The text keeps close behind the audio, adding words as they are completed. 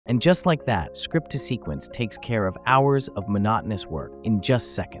And just like that, Script2Sequence takes care of hours of monotonous work in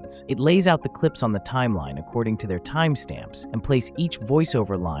just seconds. It lays out the clips on the timeline according to their timestamps and places each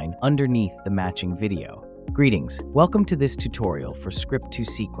voiceover line underneath the matching video. Greetings, welcome to this tutorial for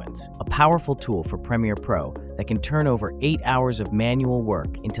Script2Sequence, a powerful tool for Premiere Pro that can turn over 8 hours of manual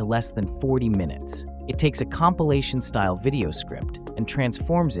work into less than 40 minutes. It takes a compilation-style video script and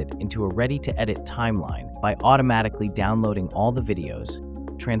transforms it into a ready-to-edit timeline by automatically downloading all the videos,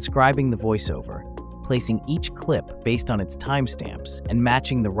 transcribing the voiceover, placing each clip based on its timestamps, and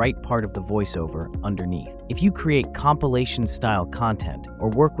matching the right part of the voiceover underneath. If you create compilation-style content or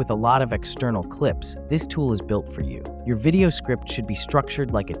work with a lot of external clips, this tool is built for you. Your video script should be structured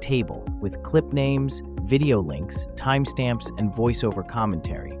like a table, with clip names, video links, timestamps, and voiceover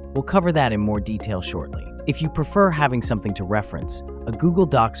commentary. We'll cover that in more detail shortly. If you prefer having something to reference, a Google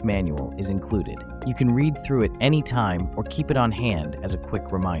Docs manual is included. You can read through it anytime or keep it on hand as a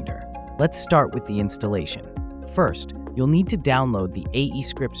quick reminder. Let's start with the installation. First, you'll need to download the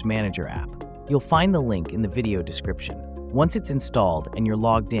aescripts Manager app. You'll find the link in the video description. Once it's installed and you're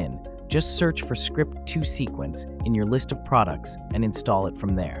logged in, just search for Script2Sequence in your list of products and install it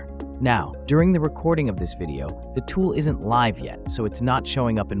from there. Now, during the recording of this video, the tool isn't live yet, so it's not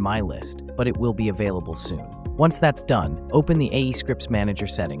showing up in my list, but it will be available soon. Once that's done, open the aescripts Manager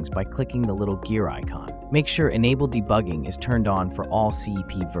settings by clicking the little gear icon. Make sure Enable Debugging is turned on for all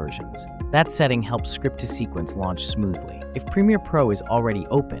CEP versions. That setting helps Script2Sequence launch smoothly. If Premiere Pro is already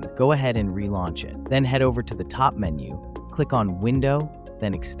open, go ahead and relaunch it. Then head over to the top menu, click on Window,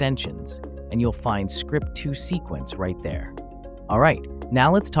 then Extensions, and you'll find Script2Sequence right there. Alright,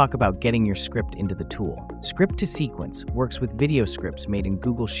 now let's talk about getting your script into the tool. Script2Sequence works with video scripts made in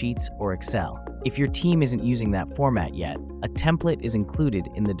Google Sheets or Excel. If your team isn't using that format yet, a template is included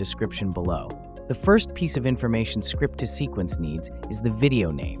in the description below. The first piece of information Script2Sequence needs is the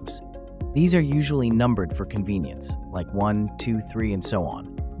video names. These are usually numbered for convenience, like 1, 2, 3, and so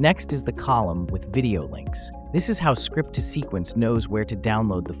on. Next is the column with video links. This is how Script2Sequence knows where to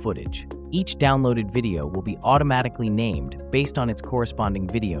download the footage. Each downloaded video will be automatically named based on its corresponding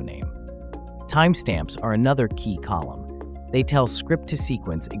video name. Timestamps are another key column. They tell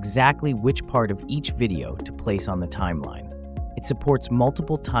Script2Sequence exactly which part of each video to place on the timeline. It supports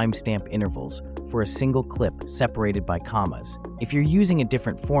multiple timestamp intervals for a single clip separated by commas. If you're using a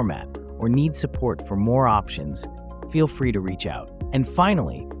different format or need support for more options, feel free to reach out. And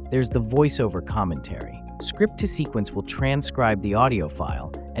finally, there's the voiceover commentary. Script2Sequence will transcribe the audio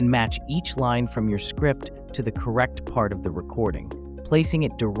file and match each line from your script to the correct part of the recording, placing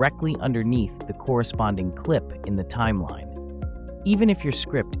it directly underneath the corresponding clip in the timeline. Even if your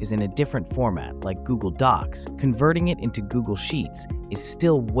script is in a different format like Google Docs, converting it into Google Sheets is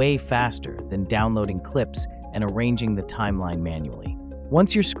still way faster than downloading clips and arranging the timeline manually.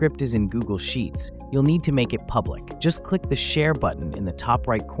 Once your script is in Google Sheets, you'll need to make it public. Just click the Share button in the top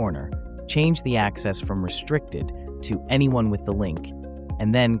right corner, change the access from restricted to anyone with the link,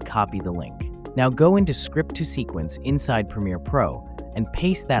 and then copy the link. Now go into Script2Sequence inside Premiere Pro and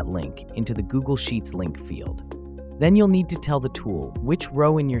paste that link into the Google Sheets link field. Then you'll need to tell the tool which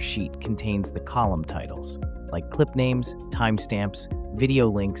row in your sheet contains the column titles, like clip names, timestamps, video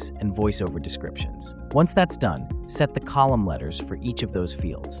links, and voiceover descriptions. Once that's done, set the column letters for each of those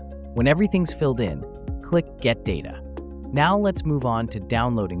fields. When everything's filled in, click Get Data. Now let's move on to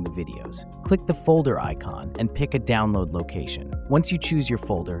downloading the videos. Click the folder icon and pick a download location. Once you choose your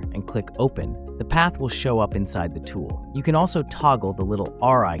folder and click Open, the path will show up inside the tool. You can also toggle the little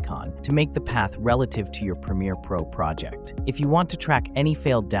R icon to make the path relative to your Premiere Pro project. If you want to track any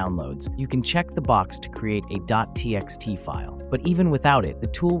failed downloads, you can check the box to create a .txt file. But even without it, the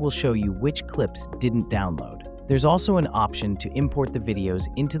tool will show you which clips didn't download. There's also an option to import the videos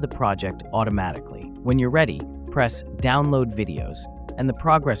into the project automatically. When you're ready, press Download Videos, and the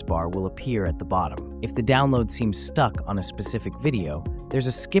progress bar will appear at the bottom. If the download seems stuck on a specific video, there's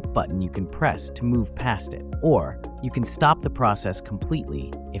a skip button you can press to move past it, or you can stop the process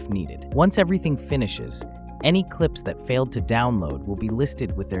completely if needed. Once everything finishes, any clips that failed to download will be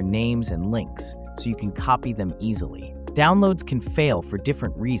listed with their names and links, so you can copy them easily. Downloads can fail for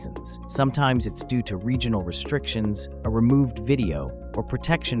different reasons. Sometimes it's due to regional restrictions, a removed video, or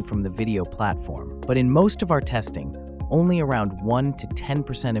protection from the video platform. But in most of our testing, only around 1 to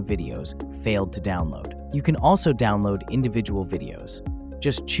 10% of videos failed to download. You can also download individual videos.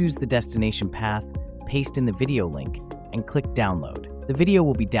 Just choose the destination path, paste in the video link, and click Download. The video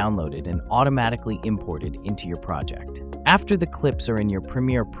will be downloaded and automatically imported into your project. After the clips are in your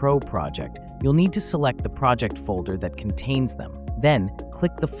Premiere Pro project, you'll need to select the project folder that contains them. Then,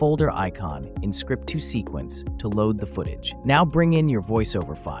 click the folder icon in Script2Sequence to load the footage. Now bring in your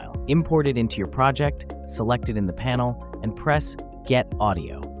voiceover file, import it into your project, select it in the panel, and press Get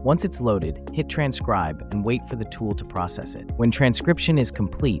Audio. Once it's loaded, hit Transcribe and wait for the tool to process it. When transcription is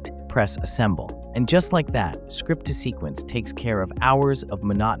complete, press Assemble. And just like that, Script2Sequence takes care of hours of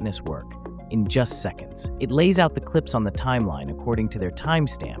monotonous work in just seconds. It lays out the clips on the timeline according to their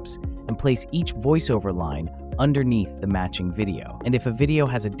timestamps and place each voiceover line underneath the matching video. And if a video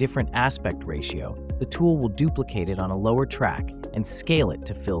has a different aspect ratio, the tool will duplicate it on a lower track and scale it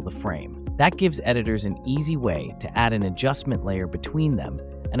to fill the frame. That gives editors an easy way to add an adjustment layer between them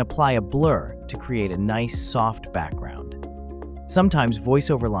and apply a blur to create a nice, soft background. Sometimes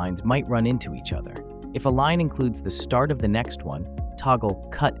voiceover lines might run into each other. If a line includes the start of the next one, toggle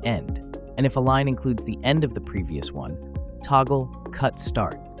Cut End. And if a line includes the end of the previous one, toggle Cut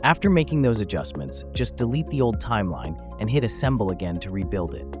Start. After making those adjustments, just delete the old timeline and hit Assemble again to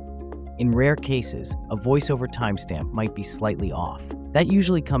rebuild it. In rare cases, a voiceover timestamp might be slightly off. That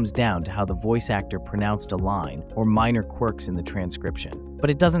usually comes down to how the voice actor pronounced a line or minor quirks in the transcription,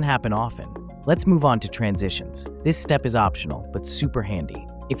 but it doesn't happen often. Let's move on to transitions. This step is optional, but super handy.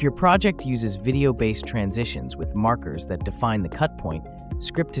 If your project uses video-based transitions with markers that define the cut point,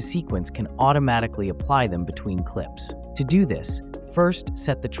 Script2Sequence can automatically apply them between clips. To do this, first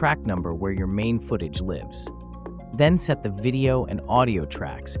set the track number where your main footage lives. Then set the video and audio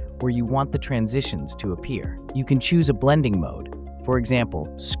tracks where you want the transitions to appear. You can choose a blending mode. For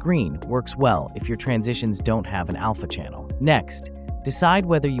example, screen works well if your transitions don't have an alpha channel. Next, decide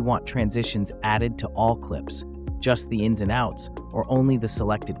whether you want transitions added to all clips, just the ins and outs, or only the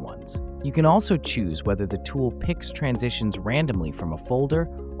selected ones. You can also choose whether the tool picks transitions randomly from a folder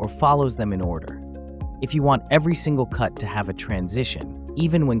or follows them in order. If you want every single cut to have a transition,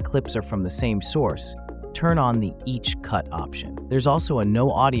 even when clips are from the same source, turn on the Each Cut option. There's also a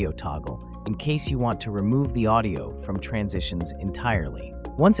No Audio toggle in case you want to remove the audio from transitions entirely.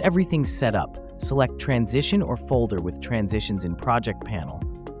 Once everything's set up, select Transition or Folder with Transitions in Project Panel,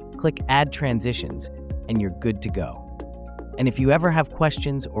 click Add Transitions, and you're good to go. And if you ever have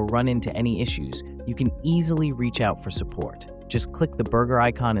questions or run into any issues, you can easily reach out for support. Just click the burger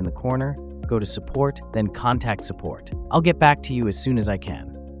icon in the corner, go to Support, then Contact Support. I'll get back to you as soon as I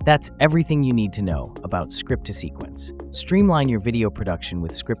can. That's everything you need to know about Script2Sequence. Streamline your video production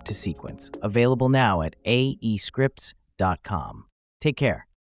with Script2Sequence, available now at aescripts.com. Take care.